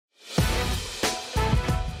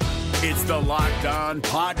It's the Locked On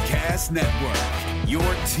Podcast Network, your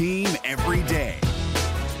team every day.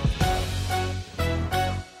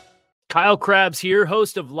 Kyle Krabs here,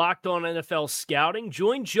 host of Locked On NFL Scouting.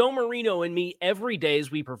 Join Joe Marino and me every day as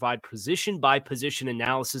we provide position-by-position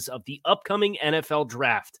analysis of the upcoming NFL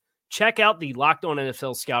Draft. Check out the Locked On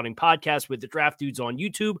NFL Scouting podcast with the Draft Dudes on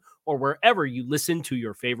YouTube or wherever you listen to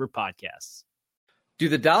your favorite podcasts. Do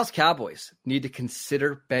the Dallas Cowboys need to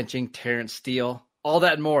consider benching Terence Steele? All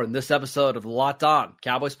that and more in this episode of the Locked On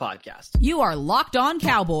Cowboys podcast. You are Locked On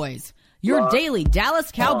Cowboys, your daily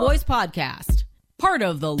Dallas Cowboys podcast. Part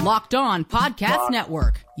of the Locked On Podcast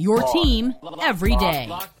Network, your team every day.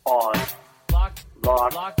 Locked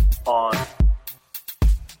On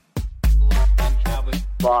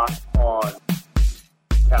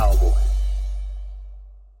Cowboys.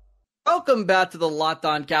 Welcome back to the Locked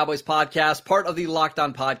On Cowboys podcast, part of the Locked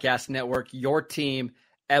On Podcast Network, your team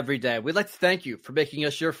every day. We'd like to thank you for making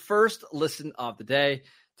us your first listen of the day.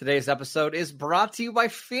 Today's episode is brought to you by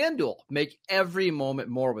FanDuel. Make every moment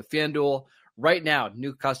more with FanDuel. Right now,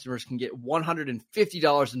 new customers can get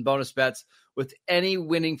 $150 in bonus bets with any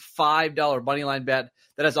winning $5 moneyline bet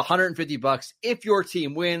that has $150 if your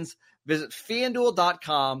team wins. Visit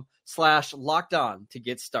FanDuel.com/lockedon to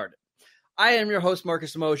get started. I am your host,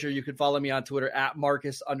 Marcus Mosher. You can follow me on Twitter at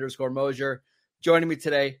Marcus_Mosher. Joining me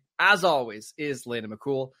today, as always, is Landon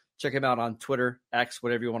McCool. Check him out on Twitter, X,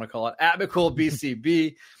 whatever you want to call it, at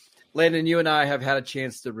McCoolBCB. Landon, you and I have had a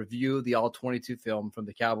chance to review the All-22 film from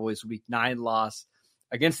the Cowboys' Week 9 loss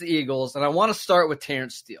against the Eagles, and I want to start with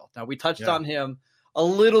Terence Steele. Now, we touched on him a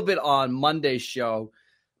little bit on Monday's show,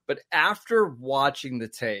 but after watching the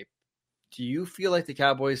tape, do you feel like the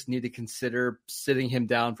Cowboys need to consider sitting him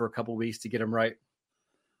down for a couple weeks to get him right?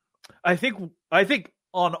 I think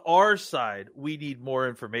on our side, we need more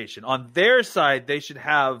information. On their side, they should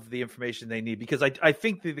have the information they need, because I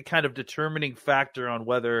think the kind of determining factor on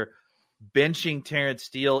whether benching Terence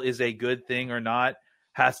Steele is a good thing or not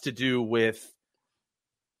has to do with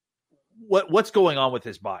what's going on with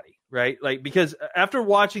his body, right? Like, because after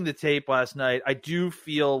watching the tape last night, I do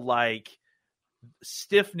feel like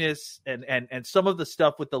stiffness and some of the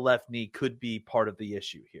stuff with the left knee could be part of the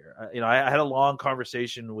issue here. I had a long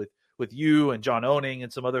conversation with you and John Owning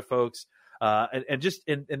and some other folks, and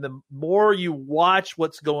the more you watch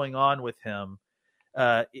what's going on with him,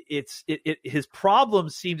 his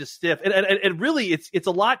problems seem to stiff, and really it's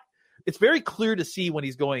a lot. It's very clear to see when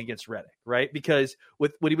he's going against Reddick, right? Because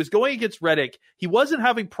when he was going against Reddick, he wasn't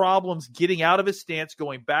having problems getting out of his stance,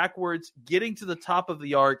 going backwards, getting to the top of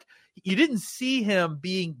the arc. You didn't see him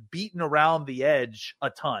being beaten around the edge a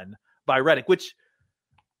ton by Reddick, which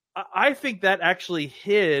I think that actually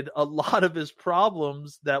hid a lot of his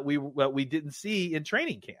problems that we didn't see in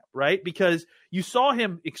training camp, right? Because you saw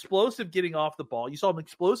him explosive getting off the ball. You saw him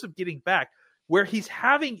explosive getting back. Where he's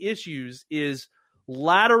having issues is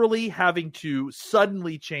laterally having to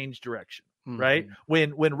suddenly change direction, right?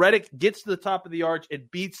 When Reddick gets to the top of the arch and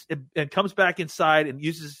beats and comes back inside and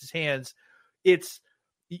uses his hands, you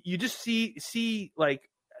just see like,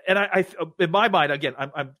 and I in my mind, again,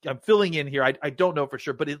 I'm filling in here. I don't know for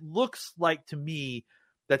sure, but it looks like to me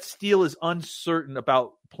that Steele is uncertain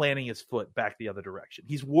about planting his foot back the other direction.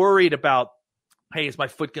 He's worried about, hey, is my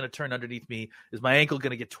foot going to turn underneath me? Is my ankle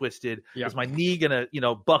going to get twisted? Yeah. Is my knee going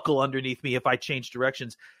to, buckle underneath me if I change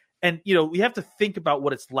directions? And, we have to think about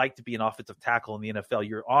what it's like to be an offensive tackle in the NFL.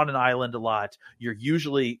 You're on an island a lot. You're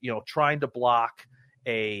usually, trying to block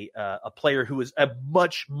a player who is a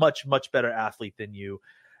much, much, much better athlete than you.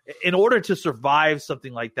 In order to survive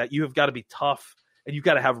something like that, you have got to be tough and you've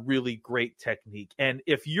got to have really great technique. And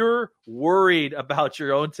if you're worried about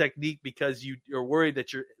your own technique because you're worried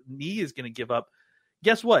that your knee is going to give up,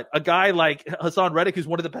 guess what? A guy like Hassan Reddick, who's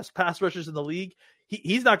one of the best pass rushers in the league,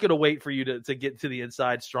 he's not going to wait for you to get to the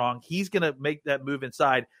inside strong. He's going to make that move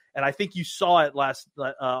inside. And I think you saw it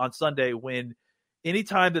on Sunday when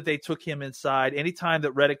anytime that they took him inside, anytime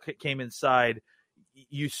that Reddick came inside,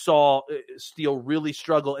 you saw Steele really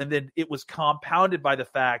struggle. And then it was compounded by the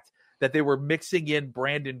fact that they were mixing in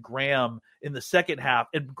Brandon Graham in the second half,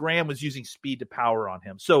 and Graham was using speed to power on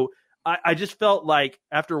him. So I just felt like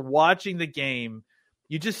after watching the game,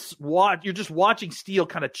 you're just watching Steele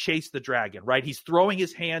kind of chase the dragon, right? He's throwing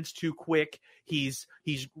his hands too quick. He's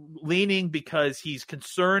leaning because he's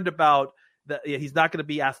concerned about that he's not going to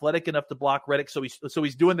be athletic enough to block Reddick. So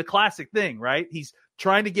he's doing the classic thing, right? He's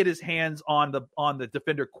trying to get his hands on the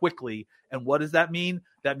defender quickly. And what does that mean?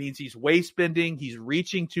 That means he's waist bending. He's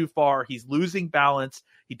reaching too far. He's losing balance.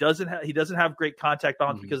 He doesn't have great contact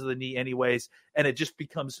balance because of the knee anyways. And it just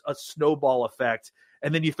becomes a snowball effect.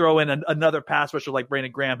 And then you throw in another pass rusher like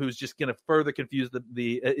Brandon Graham, who's just going to further confuse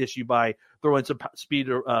the issue by throwing some speed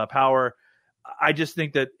or power. I just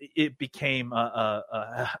think that it became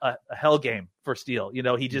a hell game for Steele.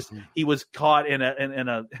 He was caught in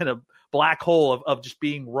a black hole of just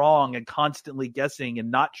being wrong and constantly guessing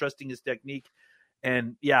and not trusting his technique.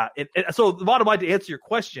 And so the bottom line, to answer your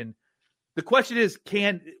question, the question is,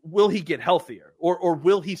 will he get healthier or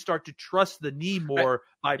will he start to trust the knee more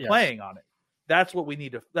by playing on it? That's what we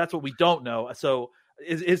need to. That's what we don't know. So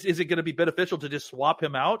is it going to be beneficial to just swap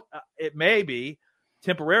him out? It may be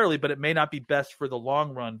temporarily, but it may not be best for the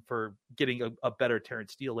long run for getting a better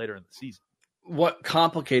Terence Steele later in the season. What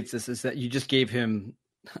complicates this is that you just gave him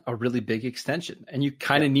a really big extension, and you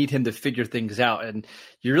kind of need him to figure things out, and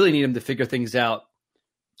you really need him to figure things out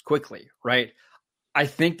quickly, right? I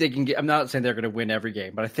think they can get. I'm not saying they're going to win every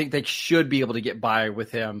game, but I think they should be able to get by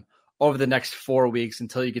with him over the next 4 weeks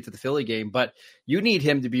until you get to the Philly game. But you need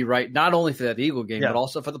him to be right, not only for that Eagle game, but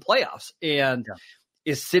also for the playoffs. And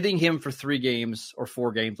is sitting him for 3 games or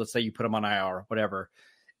 4 games, let's say you put him on IR, whatever,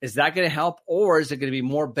 is that going to help? Or is it going to be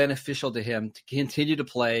more beneficial to him to continue to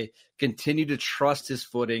play, continue to trust his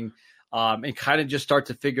footing, and kind of just start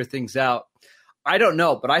to figure things out? I don't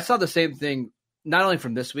know, but I saw the same thing, not only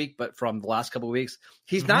from this week, but from the last couple of weeks.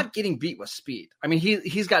 He's not getting beat with speed. I mean,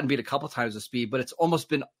 he's gotten beat a couple times with speed, but it's almost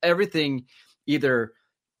been everything either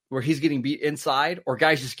where he's getting beat inside or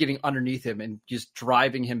guys just getting underneath him and just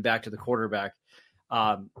driving him back to the quarterback.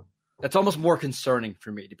 That's almost more concerning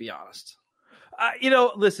for me, to be honest.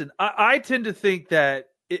 Listen, I tend to think that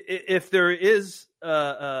if there is,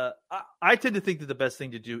 I tend to think that the best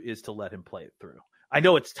thing to do is to let him play it through. I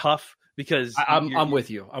know it's tough because I'm with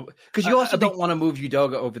you, because you also don't want to move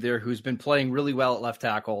Udoga over there, who's been playing really well at left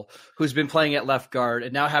tackle, who's been playing at left guard,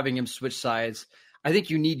 and now having him switch sides. I think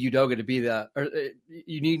you need Udoga to be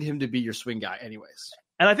you need him to be your swing guy anyways.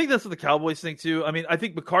 And I think that's what the Cowboys think too. I mean, I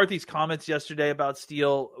think McCarthy's comments yesterday about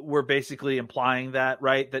Steele were basically implying that,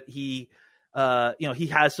 right? That he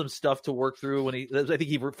has some stuff to work through I think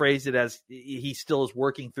he phrased it as he still is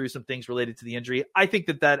working through some things related to the injury. I think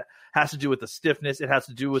that has to do with the stiffness. It has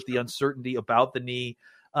to do with the uncertainty about the knee.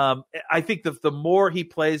 I think the more he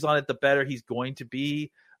plays on it, the better he's going to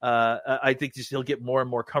be. I think just he'll get more and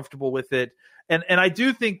more comfortable with it. And I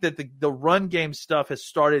do think that the run game stuff has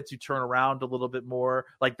started to turn around a little bit more.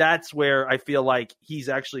 Like that's where I feel like he's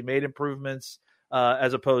actually made improvements.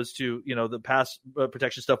 As opposed to the pass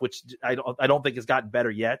protection stuff, which I don't think has gotten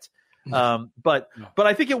better yet. But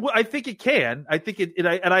I think it can. I think it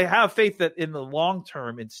and I have faith that in the long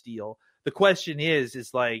term in Steele, the question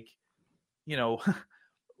is like,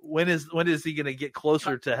 when is he going to get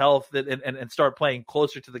closer to health and start playing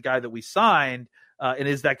closer to the guy that we signed? And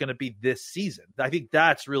is that going to be this season? I think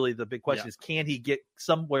that's really the big question: is can he get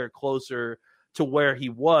somewhere closer to where he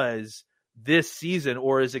was this season,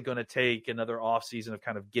 or is it going to take another offseason of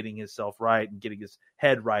kind of getting himself right and getting his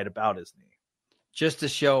head right about his knee? Just to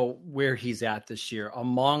show where he's at this year,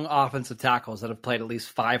 among offensive tackles that have played at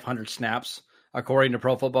least 500 snaps, according to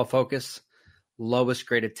Pro Football Focus, lowest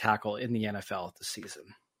graded tackle in the NFL this season.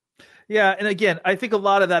 Yeah, and again, I think a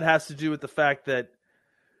lot of that has to do with the fact that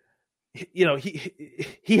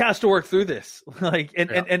he has to work through this.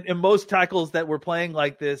 And most tackles that were playing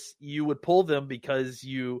like this, you would pull them because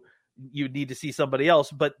you need to see somebody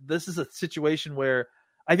else. But this is a situation where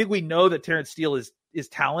I think we know that Terence Steele is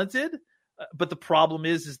talented, but the problem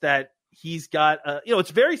is that he's got,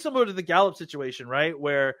 it's very similar to the Gallup situation, right?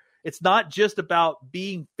 Where it's not just about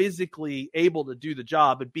being physically able to do the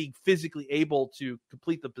job and being physically able to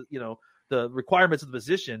complete the requirements of the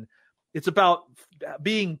position. It's about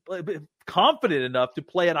being confident enough to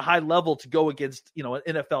play at a high level to go against, an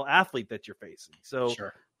NFL athlete that you're facing. So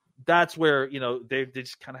sure. That's where, they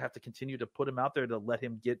just kind of have to continue to put him out there to let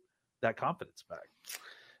him get that confidence back.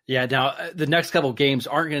 Yeah. Now the next couple of games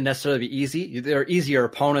aren't going to necessarily be easy. They're easier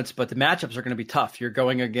opponents, but the matchups are going to be tough. You're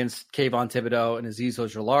going against Kayvon Thibodeau and Azeez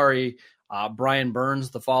Ojulari, Brian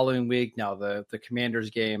Burns the following week. Now the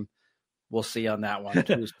Commanders game, we'll see on that one.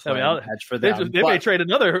 Who's playing for them. They may trade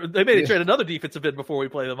another defensive end before we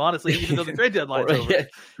play them, honestly, even though the trade deadline's over.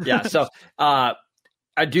 Yeah. So I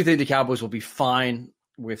do think the Cowboys will be fine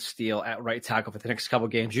with Steele at right tackle for the next couple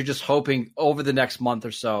of games. You're just hoping over the next month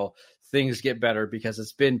or so things get better, because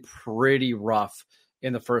it's been pretty rough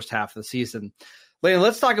in the first half of the season. Landon,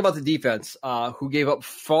 let's talk about the defense, who gave up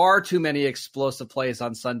far too many explosive plays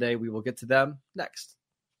on Sunday. We will get to them next.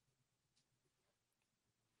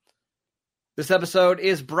 This episode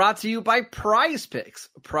is brought to you by Prize Picks.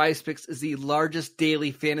 Prize Picks is the largest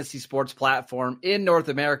daily fantasy sports platform in North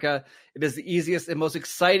America. It is the easiest and most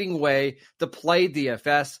exciting way to play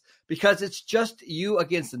DFS because it's just you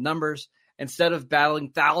against the numbers. Instead of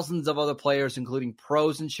battling thousands of other players, including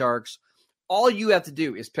pros and sharks, all you have to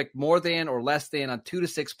do is pick more than or less than on 2 to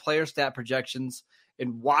 6 player stat projections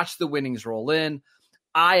and watch the winnings roll in.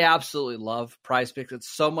 I absolutely love Prize Picks. It's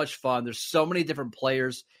so much fun. There's so many different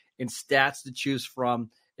players and stats to choose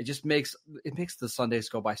from. It just makes the Sundays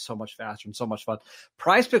go by so much faster and so much fun.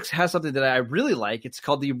 Prize Picks has something that I really like. It's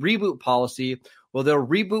called the reboot policy. Well, they'll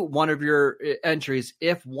reboot one of your entries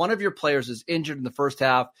if one of your players is injured in the first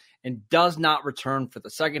half and does not return for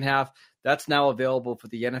the second half. That's now available for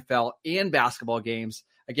the NFL and basketball games.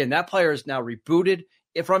 Again, that player is now rebooted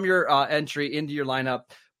from your entry into your lineup.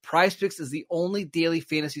 Prize Picks is the only daily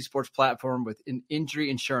fantasy sports platform with an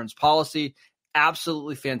injury insurance policy.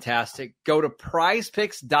 Absolutely fantastic. Go to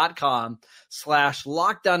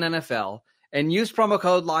prizepicks.com/LockedOnNFL and use promo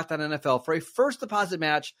code LockedOnNFL for a first deposit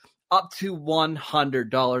match up to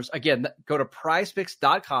 $100. Again, go to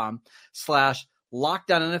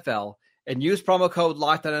prizepicks.com/LockedOnNFL and use promo code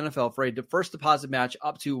LockedOnNFL for a first deposit match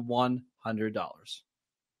up to $100.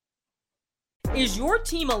 Is your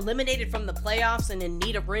team eliminated from the playoffs and in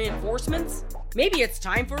need of reinforcements? Maybe it's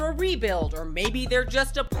time for a rebuild, or maybe they're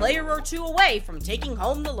just a player or two away from taking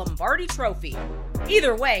home the Lombardi Trophy.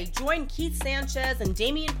 Either way, join Keith Sanchez and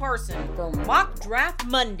Damian Parson for Mock Draft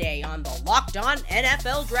Monday on the Locked On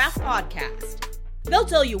NFL Draft Podcast. They'll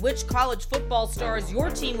tell you which college football stars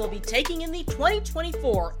your team will be taking in the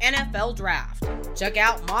 2024 NFL Draft. Check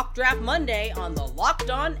out Mock Draft Monday on the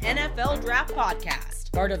Locked On NFL Draft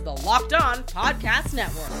Podcast, part of the Locked On Podcast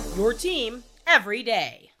Network, your team every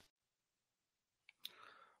day.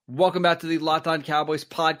 Welcome back to the Locked On Cowboys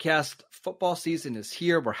podcast. Football season is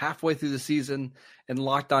here. We're halfway through the season, and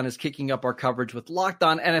Locked On is kicking up our coverage with Locked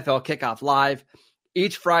On NFL Kickoff Live.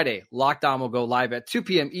 Each Friday, Locked On will go live at 2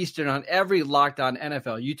 p.m. Eastern on every Locked On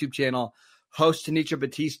NFL YouTube channel. Hosts Tanitra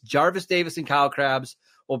Batiste, Jarvis Davis, and Kyle Krabs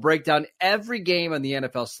will break down every game on the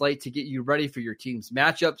NFL slate to get you ready for your team's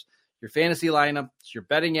matchups, your fantasy lineups, your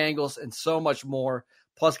betting angles, and so much more.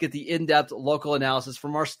 Plus, get the in-depth local analysis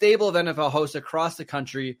from our stable of NFL hosts across the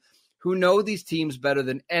country who know these teams better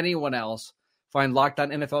than anyone else. Find Locked On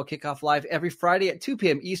NFL Kickoff Live every Friday at 2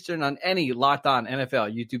 p.m. Eastern on any Locked On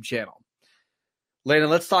NFL YouTube channel.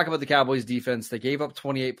 Landon, let's talk about the Cowboys defense. They gave up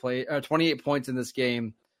 28 points in this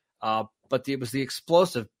game, but it was the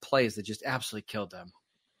explosive plays that just absolutely killed them.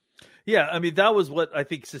 Yeah, I mean, that was what I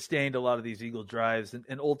think sustained a lot of these Eagle drives, and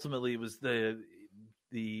ultimately it was the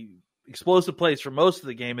explosive plays for most of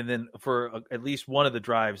the game, and then for at least one of the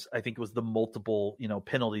drives, I think it was the multiple,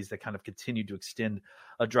 penalties that kind of continued to extend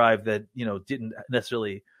a drive that, didn't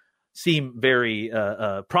necessarily seem very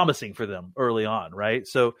promising for them early on, right?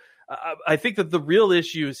 So I think that the real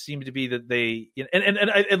issue seemed to be that they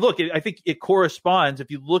and look, I think it corresponds if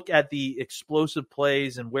you look at the explosive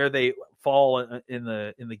plays and where they fall in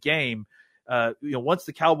the game. Once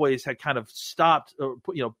the Cowboys had kind of stopped or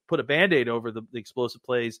put a Band-Aid over the explosive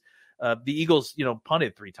plays, the Eagles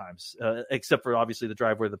punted 3 times, except for obviously the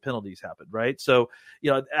drive where the penalties happened, right? So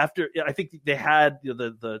after I think they had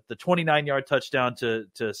the 29-yard touchdown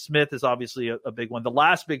to Smith is obviously a big one. The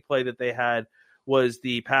last big play that they had was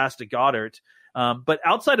the pass to Goddard. But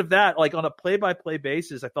outside of that, like on a play-by-play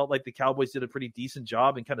basis, I felt like the Cowboys did a pretty decent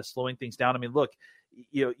job in kind of slowing things down. I mean, look,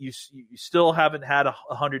 you still haven't had a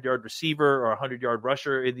 100-yard receiver or a 100-yard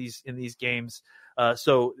rusher in these games.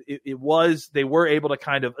 So they were able to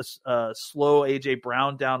kind of slow A.J.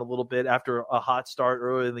 Brown down a little bit after a hot start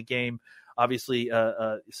early in the game. Obviously,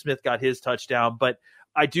 Smith got his touchdown. But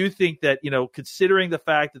I do think that, considering the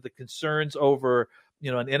fact that the concerns over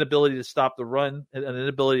an inability to stop the run, an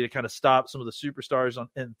inability to kind of stop some of the superstars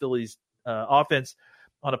in Philly's offense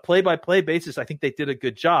on a play-by-play basis, I think they did a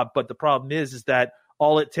good job. But the problem is that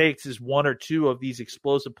all it takes is 1 or 2 of these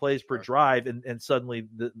explosive plays per drive, and suddenly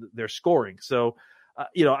they're scoring. So,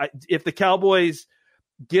 if the Cowboys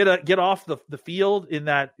get off the field in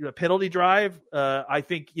that penalty drive, I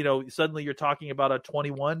think suddenly you're talking about a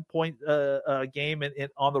 21-point game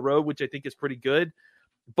on the road, which I think is pretty good.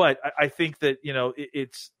 But I think that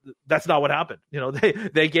that's not what happened.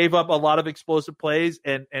 They gave up a lot of explosive plays,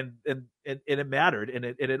 and it mattered, and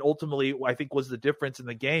it ultimately, I think, was the difference in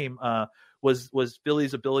the game. Was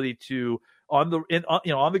Philly's ability to on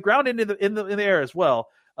the ground and in the air as well,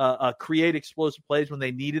 create explosive plays when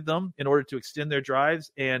they needed them in order to extend their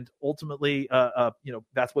drives, and ultimately,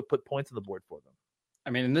 that's what put points on the board for them. I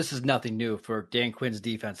mean, and this is nothing new for Dan Quinn's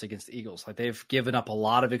defense against the Eagles. Like, they've given up a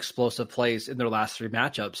lot of explosive plays in their last 3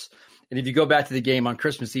 matchups. And if you go back to the game on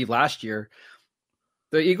Christmas Eve last year,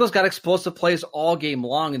 the Eagles got explosive plays all game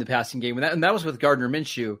long in the passing game, and that was with Gardner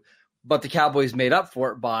Minshew. But the Cowboys made up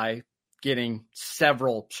for it by getting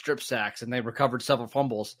several strip sacks, and they recovered several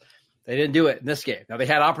fumbles. They didn't do it in this game. Now, they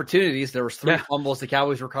had opportunities. There was 3 fumbles. The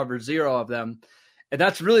Cowboys recovered 0 of them. And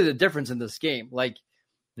that's really the difference in this game. Like,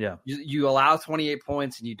 you allow 28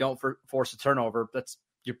 points and you don't force a turnover.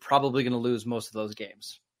 You're probably going to lose most of those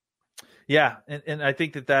games. Yeah, and I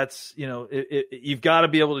think that's, you've got to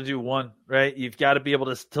be able to do one, right? You've got to be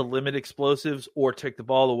able to limit explosives or take the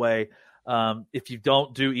ball away. If you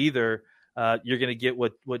don't do either, you're going to get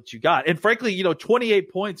what you got. And frankly,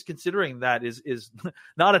 28 points, considering that is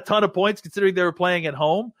not a ton of points, considering they were playing at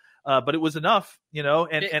home. But it was enough,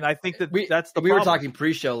 and I think that's the problem. We were talking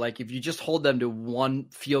pre-show, like if you just hold them to 1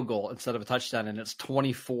 field goal instead of a touchdown and it's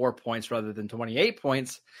 24 points rather than 28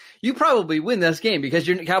 points, you probably win this game because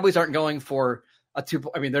your Cowboys aren't going for a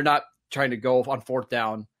 2. I mean, they're not trying to go on 4th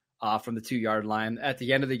down from the 2-yard line. At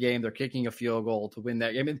the end of the game, they're kicking a field goal to win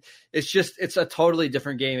that game. I mean, it's a totally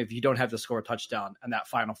different game if you don't have to score a touchdown in that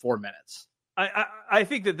final 4 minutes. I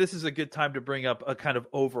think that this is a good time to bring up a kind of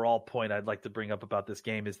overall point I'd like to bring up about this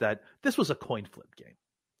game is that this was a coin flip game.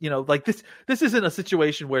 Like this isn't a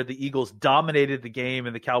situation where the Eagles dominated the game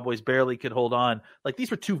and the Cowboys barely could hold on. Like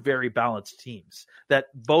these were 2 very balanced teams that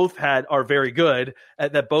both are very good,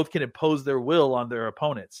 that both can impose their will on their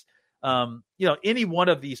opponents. Any one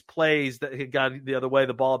of these plays that had gone the other way,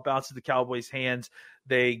 the ball bounces the Cowboys' hands,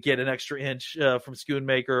 they get an extra inch from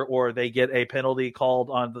Schoonmaker, or they get a penalty called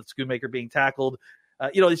on the Schoonmaker being tackled.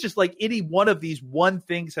 It's just like any one of these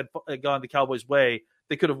things had gone the Cowboys' way,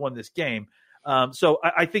 they could have won this game. So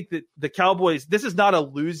I think that the Cowboys, this is not a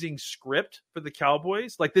losing script for the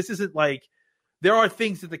Cowboys. Like this isn't like there are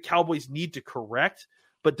things that the Cowboys need to correct.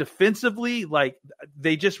 But defensively, like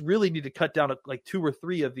they just really need to cut down like 2 or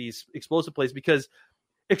 3 of these explosive plays, because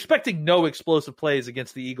expecting no explosive plays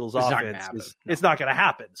against the Eagles offense it's not going to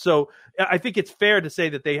happen. So I think it's fair to say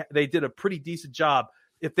that they did a pretty decent job.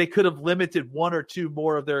 If they could have limited 1 or 2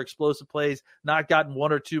 more of their explosive plays, not gotten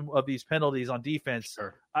 1 or 2 of these penalties on defense,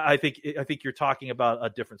 sure. I think you're talking about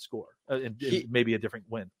a different score and maybe a different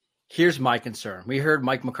win. Here's my concern. We heard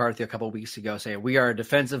Mike McCarthy a couple of weeks ago say we are a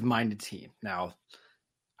defensive-minded team. Now,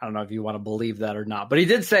 I don't know if you want to believe that or not, but he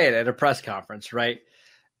did say it at a press conference, right?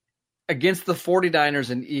 Against the 49ers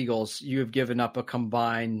and Eagles, you have given up a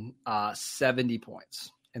combined 70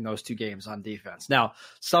 points in those 2 games on defense. Now,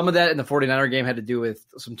 some of that in the 49er game had to do with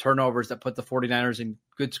some turnovers that put the 49ers in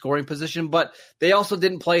good scoring position, but they also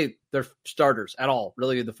didn't play their starters at all,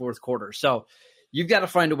 really, in the 4th quarter. So you've got to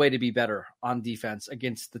find a way to be better on defense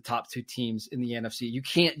against the top 2 teams in the NFC. You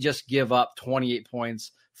can't just give up 28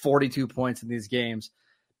 points, 42 points in these games.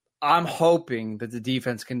 I'm hoping that the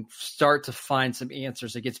defense can start to find some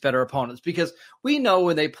answers against better opponents, because we know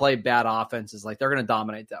when they play bad offenses, like they're going to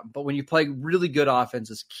dominate them. But when you play really good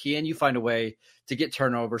offenses, can you find a way to get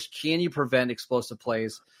turnovers? Can you prevent explosive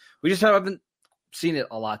plays? We just haven't seen it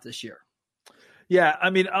a lot this year. Yeah,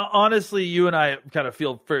 I mean, honestly, you and I kind of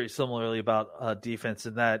feel very similarly about defense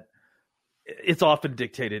in that it's often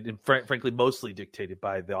dictated and frankly, mostly dictated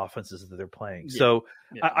by the offenses that they're playing. Yeah. So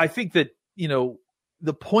yeah. I think that,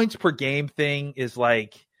 the points per game thing is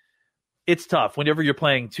like, it's tough. Whenever you're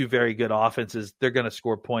playing 2 very good offenses, they're going to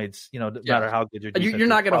score points, no matter how good your defense is. You're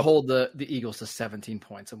not going to hold the Eagles to 17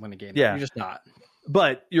 points and win a game. Yeah. You're just not.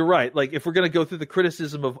 But you're right. Like if we're going to go through the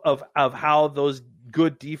criticism of how those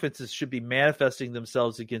good defenses should be manifesting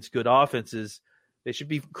themselves against good offenses, they should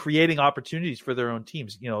be creating opportunities for their own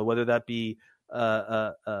teams, whether that be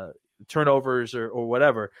turnovers or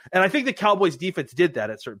whatever. And I think the Cowboys defense did that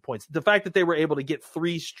at certain points. The fact that they were able to get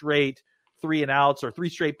 3 straight 3-and-outs or 3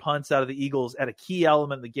 straight punts out of the Eagles at a key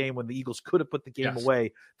element in the game when the Eagles could have put the game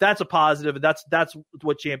away, that's a positive. And that's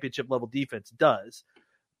what championship level defense does.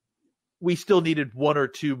 We still needed 1 or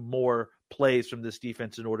 2 more plays from this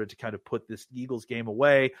defense in order to kind of put this Eagles game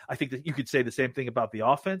away. I think that you could say the same thing about the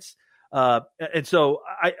offense. And so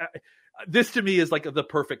this to me is like the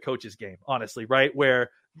perfect coach's game, honestly, right? Where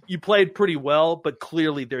you played pretty well, but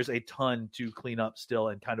clearly there's a ton to clean up still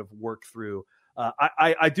and kind of work through.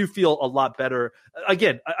 I do feel a lot better.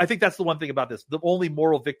 Again, I think that's the one thing about this. The only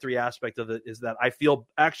moral victory aspect of it is that I feel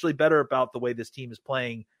actually better about the way this team is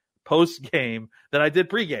playing post-game than I did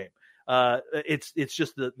pre-game. It's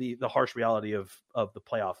just the harsh reality of the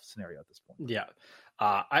playoff scenario at this point. Yeah,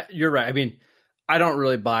 you're right. I mean, I don't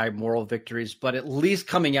really buy moral victories, but at least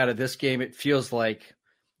coming out of this game, it feels like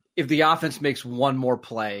if the offense makes 1 more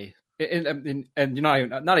play, and you're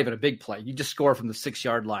not even a big play, you just score from the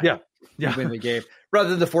 6-yard line. Yeah. you win the game, rather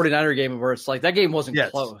than the 49er game where it's like that game wasn't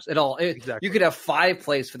close at all. Exactly. You could have 5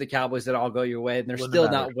 plays for the Cowboys that all go your way, and they're still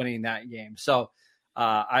not winning that game. So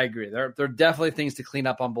I agree. There are definitely things to clean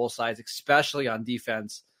up on both sides, especially on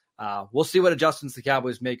defense. We'll see what adjustments the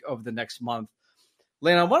Cowboys make over the next month.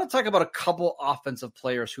 Lane, I want to talk about a couple offensive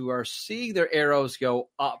players who are seeing their arrows go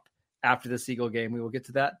up after this Eagle game. We will get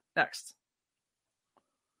to that next.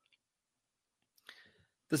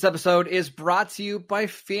 This episode is brought to you by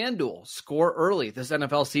FanDuel. Score early this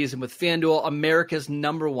NFL season with FanDuel, America's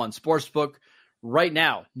 #1 sportsbook. Right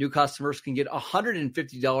now, new customers can get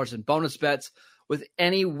 $150 in bonus bets with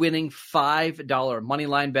any winning $5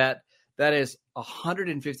 moneyline bet. That is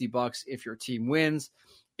 $150 if your team wins.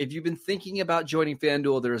 If you've been thinking about joining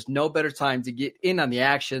FanDuel, there is no better time to get in on the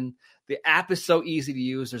action. The app is so easy to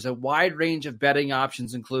use. There's a wide range of betting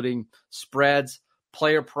options, including spreads,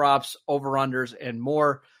 player props, over-unders, and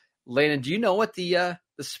more. Landon, do you know what the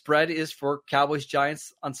spread is for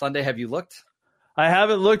Cowboys-Giants on Sunday? Have you looked? I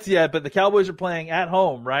haven't looked yet, but the Cowboys are playing at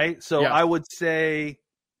home, right? So I would say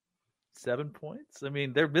 7 points. I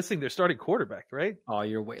mean, they're missing their starting quarterback, right? Oh,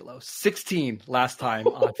 you're way low. 16 last time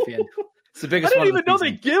on FanDuel. It's the biggest. I didn't even know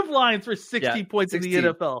they give lines for 60 points 16. In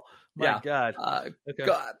the NFL. My God. Okay.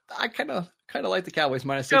 God, I kind of like the Cowboys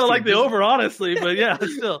minus 16. Kind of like the over, honestly, but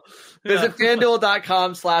still. Visit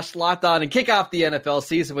FanDuel.com/LockedOn and kick off the NFL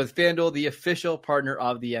season with FanDuel, the official partner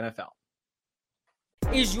of the NFL.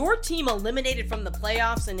 Is your team eliminated from the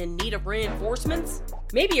playoffs and in need of reinforcements?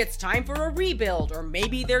 Maybe it's time for a rebuild, or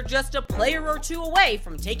maybe they're just a player or two away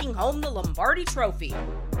from taking home the Lombardi Trophy.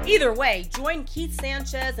 Either way, join Keith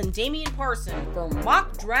Sanchez and Damian Parson for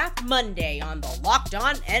Mock Draft Monday on the Locked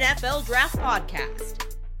On NFL Draft Podcast.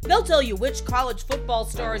 They'll tell you which college football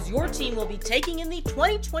stars your team will be taking in the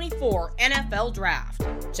 2024 NFL Draft.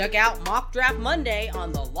 Check out Mock Draft Monday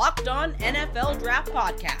on the Locked On NFL Draft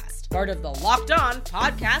Podcast, part of the Locked On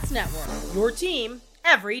Podcast Network, your team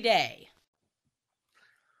every day.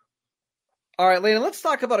 All right, Lena, let's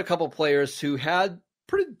talk about a couple players who had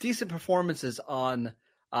pretty decent performances on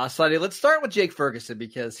Sunday. Let's start with Jake Ferguson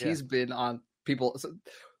because he's been on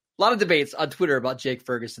a lot of debates on Twitter about Jake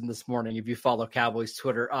Ferguson this morning, if you follow Cowboys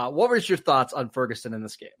Twitter. What was your thoughts on Ferguson in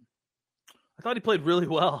this game? I thought he played really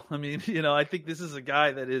well. I mean, I think this is a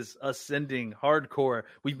guy that is ascending hardcore.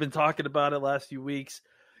 We've been talking about it last few weeks.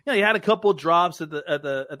 He had a couple drops at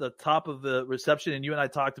the top of the reception, and you and I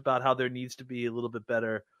talked about how there needs to be a little bit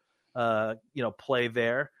better, play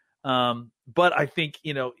there. But I think,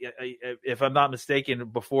 if I'm not mistaken,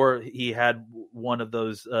 before he had one of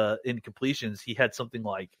those incompletions, he had something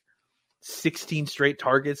like 16 straight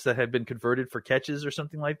targets that had been converted for catches or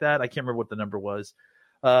something like that. I can't remember what the number was.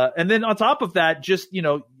 And then on top of that, just,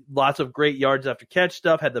 lots of great yards after catch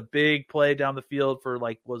stuff. Had the big play down the field for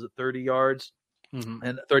 30 yards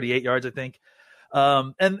and 38 yards, I think.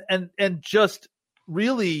 And just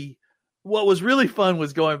really, what was really fun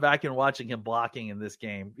was going back and watching him blocking in this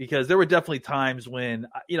game, because there were definitely times when,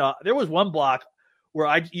 there was one block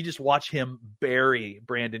where you just watch him bury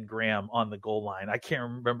Brandon Graham on the goal line. I can't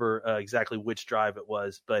remember exactly which drive it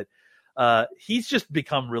was, but he's just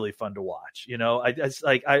become really fun to watch.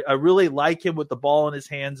 I really like him with the ball in his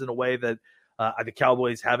hands in a way that the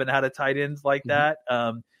Cowboys haven't had a tight end like that.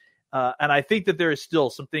 And I think that there is still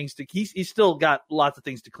some things he's still got lots of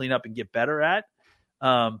things to clean up and get better at.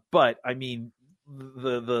 But I mean,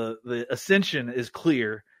 the ascension is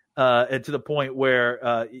clear, and to the point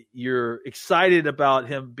where you're excited about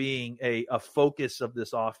him being a focus of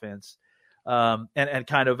this offense, and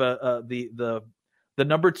kind of the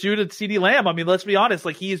number 2 to CeeDee Lamb. I mean, let's be honest,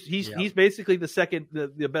 he's basically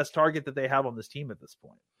the best target that they have on this team at this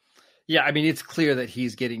point. Yeah, I mean, it's clear that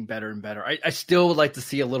he's getting better and better. I still would like to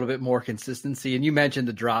see a little bit more consistency. And you mentioned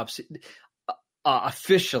the drops.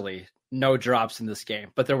 Officially, no drops in this game,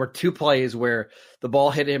 but there were 2 plays where the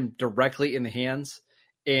ball hit him directly in the hands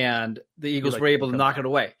and the Eagles were able to knock it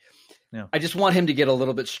away. Yeah. I just want him to get a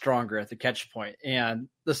little bit stronger at the catch point. And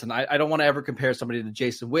listen, I don't want to ever compare somebody to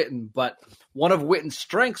Jason Witten, but one of Witten's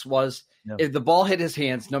strengths was if the ball hit his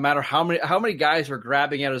hands, no matter how many guys were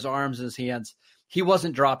grabbing at his arms and his hands, he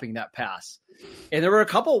wasn't dropping that pass. And there were a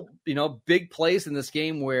couple, big plays in this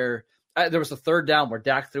game where there was a third down where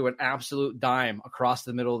Dak threw an absolute dime across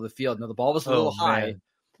the middle of the field. Now, the ball was a little high. Man.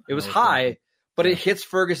 It was high, but it hits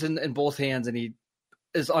Ferguson in both hands, and he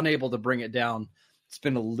is unable to bring it down. It's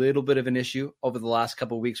been a little bit of an issue over the last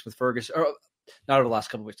couple of weeks with Ferguson, or not over the last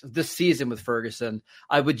couple of weeks, this season with Ferguson.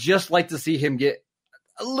 I would just like to see him get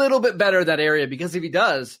a little bit better in that area, because if he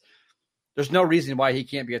does, there's no reason why he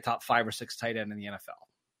can't be a top 5 or 6 tight end in the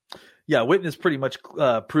NFL. Yeah, Witten has pretty much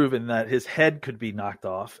proven that his head could be knocked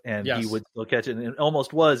off and he would still catch it, and it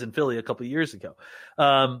almost was in Philly a couple of years ago.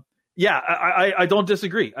 I don't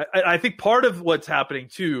disagree. I think part of what's happening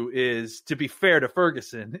too is, to be fair to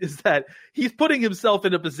Ferguson, is that he's putting himself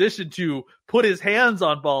in a position to put his hands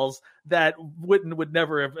on balls that Witten would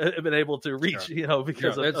never have been able to reach,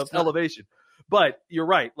 because of elevation. But you're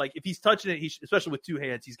right. Like, if he's touching it, especially with two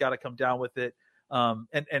hands, he's got to come down with it.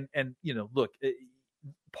 Look,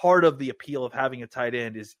 part of the appeal of having a tight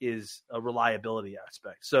end is a reliability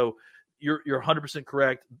aspect. So you're 100%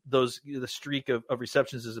 correct. The streak of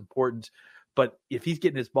receptions is important, but if he's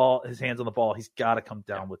getting his hands on the ball, he's got to come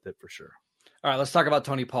down with it for sure. All right, let's talk about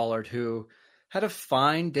Tony Pollard, who had a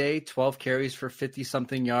fine day, 12 carries for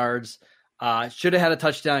 50-something yards. Should have had a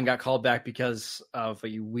touchdown, got called back because of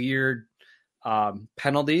a weird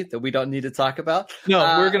penalty that we don't need to talk about. No,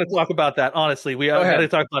 we're going to talk about that. Honestly, we got to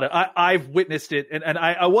talk about it. I've witnessed it, and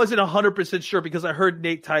I wasn't 100% sure because I heard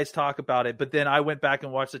Nate Tice talk about it, but then I went back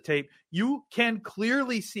and watched the tape. You can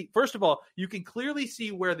clearly see, first of all, you can clearly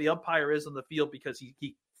see where the umpire is on the field because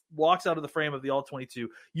he walks out of the frame of the all-22.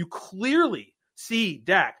 You clearly see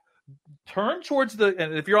Dak turn towards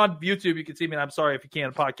and if you're on YouTube, you can see me, and I'm sorry if you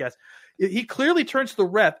can't on podcast. He clearly turns to the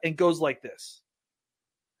ref and goes like this,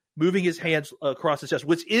 moving his hands across his chest,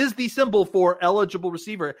 which is the symbol for eligible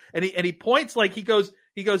receiver. And he points like he goes,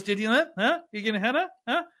 did you that? Huh? You getting ahead of?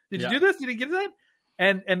 Huh? Did you do this? Did you get that?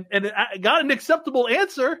 And it got an acceptable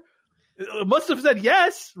answer. It must have said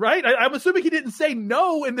yes, right? I'm assuming he didn't say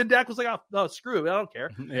no. And then Dak was like, oh, screw it. I don't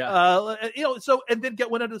care. Yeah. And then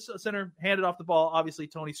went under the center, handed off the ball. Obviously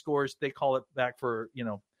Tony scores. They call it back for,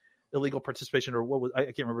 illegal participation, or what was, I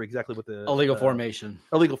can't remember exactly what the illegal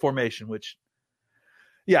formation, which,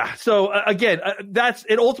 yeah. So again, that's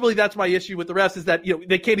it. Ultimately, that's my issue with the refs is that,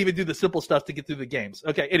 they can't even do the simple stuff to get through the games.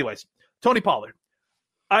 Okay. Anyways, Tony Pollard.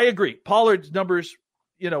 I agree. Pollard's numbers,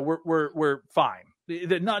 were fine.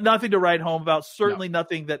 Nothing to write home about. Certainly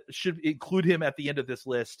nothing that should include him at the end of this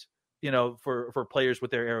list, for players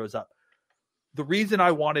with their arrows up. The reason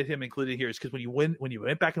I wanted him included here is because when you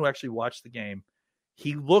went back and actually watched the game,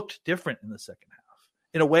 he looked different in the second half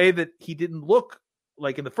in a way that he didn't look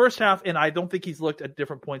like in the first half. And I don't think he's looked at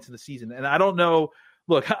different points in the season. And I don't know,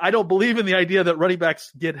 look, I don't believe in the idea that running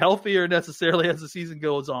backs get healthier necessarily as the season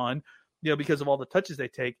goes on, because of all the touches they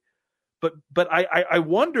take. But I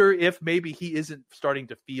wonder if maybe he isn't starting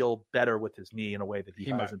to feel better with his knee in a way that he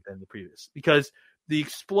hasn't been the previous, because the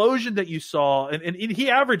explosion that you saw, and he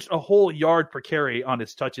averaged a whole yard per carry on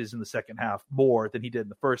his touches in the second half more than he did in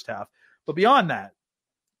the first half. But beyond that,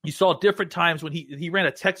 you saw different times when he ran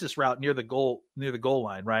a Texas route near the goal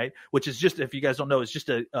line, right? Which is just, if you guys don't know, it's just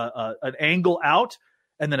an angle out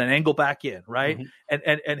and then an angle back in, right?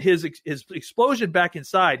 Mm-hmm. And his explosion back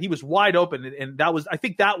inside, he was wide open, and I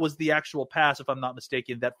think that was the actual pass, if I'm not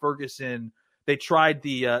mistaken, that Ferguson, they tried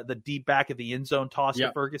the deep back of the end zone toss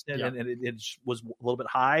to Ferguson, and it was a little bit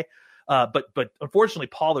high. But unfortunately,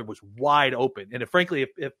 Pollard was wide open, and frankly,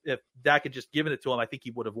 if Dak had just given it to him, I think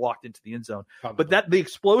he would have walked into the end zone. Probably. But the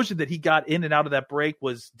explosion that he got in and out of that break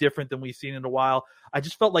was different than we've seen in a while. I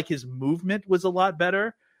just felt like his movement was a lot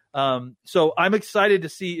better. So I'm excited to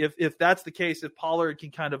see if that's the case, if Pollard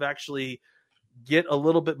can kind of actually get a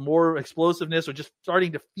little bit more explosiveness or just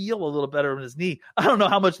starting to feel a little better in his knee. I don't know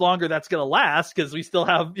how much longer that's going to last, because we still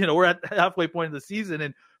have, we're at halfway point of the season,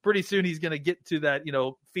 and pretty soon he's going to get to that,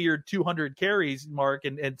 feared 200 carries mark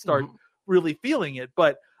and start really feeling it.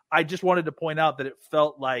 But I just wanted to point out that it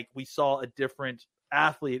felt like we saw a different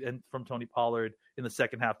athlete from Tony Pollard in the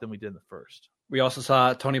second half than we did in the first. We also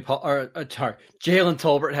saw Jalen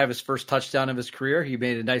Tolbert have his first touchdown of his career. He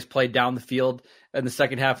made a nice play down the field in the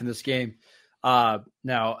second half in this game.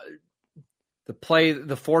 Now,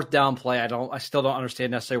 the fourth down play, I still don't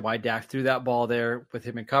understand necessarily why Dak threw that ball there with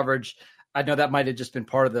him in coverage. I know that might have just been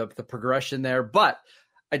part of the progression there, but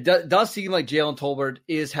it does seem like Jalen Tolbert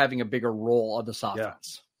is having a bigger role on this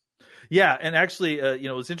offense. Yeah, and actually,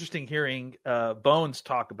 it was interesting hearing Bones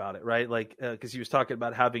talk about it, right? Like, because he was talking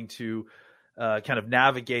about having to kind of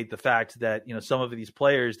navigate the fact that, some of these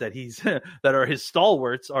players that that are his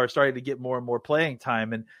stalwarts are starting to get more and more playing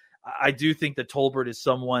time. And I do think that Tolbert is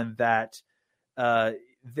someone that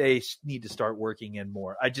they need to start working in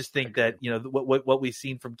more. I just think that, what we've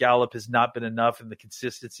seen from Gallup has not been enough in the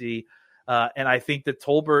consistency. And I think that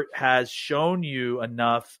Tolbert has shown you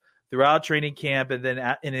enough throughout training camp and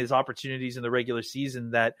then in his opportunities in the regular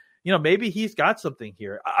season that, maybe he's got something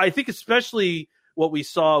here. I think especially what we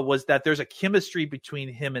saw was that there's a chemistry between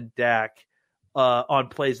him and Dak on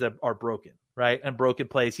plays that are broken, right? And broken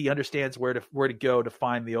plays. He understands where to go to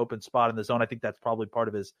find the open spot in the zone. I think that's probably part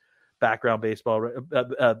of his background,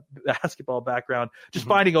 basketball background, just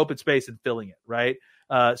finding open space and filling it, right?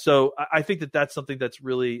 So I think that's something that's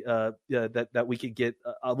really that we could get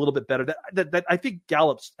a little bit better. That I think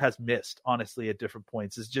Gallup has missed, honestly, at different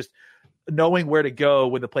points, is just knowing where to go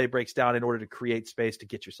when the play breaks down in order to create space to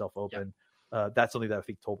get yourself open. That's something that I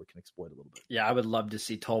think Tolbert can exploit a little bit. Yeah, I would love to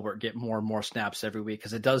see Tolbert get more and more snaps every week,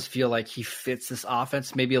 because it does feel like he fits this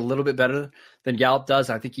offense maybe a little bit better than Gallup does.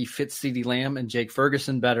 I think he fits CeeDee Lamb and Jake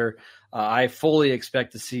Ferguson better. I fully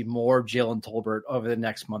expect to see more Jalen Tolbert over the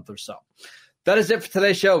next month or so. That is it for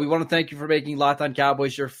today's show. We want to thank you for making Locked On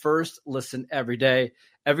Cowboys your first listen every day.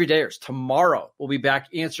 Everydayers, tomorrow we'll be back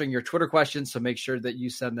answering your Twitter questions, so make sure that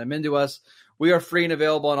you send them in to us. We are free and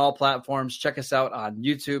available on all platforms. Check us out on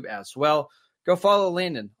YouTube as well. Go follow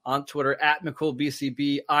Landon on Twitter at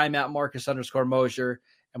McCoolBCB. I'm at Marcus_Mosier,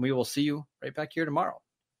 and we will see you right back here tomorrow.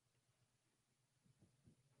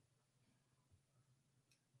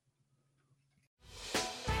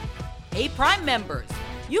 Hey, Prime members,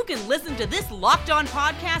 you can listen to this Locked On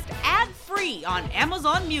podcast ad-free on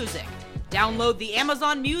Amazon Music. Download the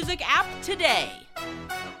Amazon Music app today.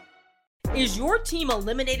 Is your team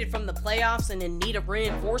eliminated from the playoffs and in need of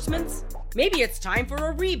reinforcements? Maybe it's time for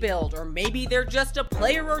a rebuild, or maybe they're just a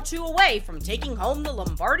player or two away from taking home the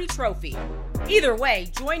Lombardi Trophy. Either way,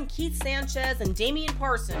 join Keith Sanchez and Damian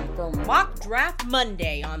Parson for Mock Draft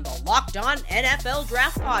Monday on the Locked On NFL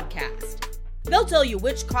Draft Podcast. They'll tell you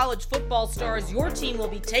which college football stars your team will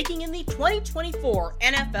be taking in the 2024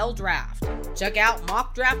 NFL Draft. Check out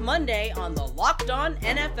Mock Draft Monday on the Locked On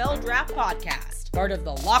NFL Draft Podcast, part of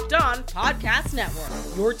the Locked On Podcast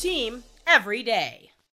Network. Your team every day.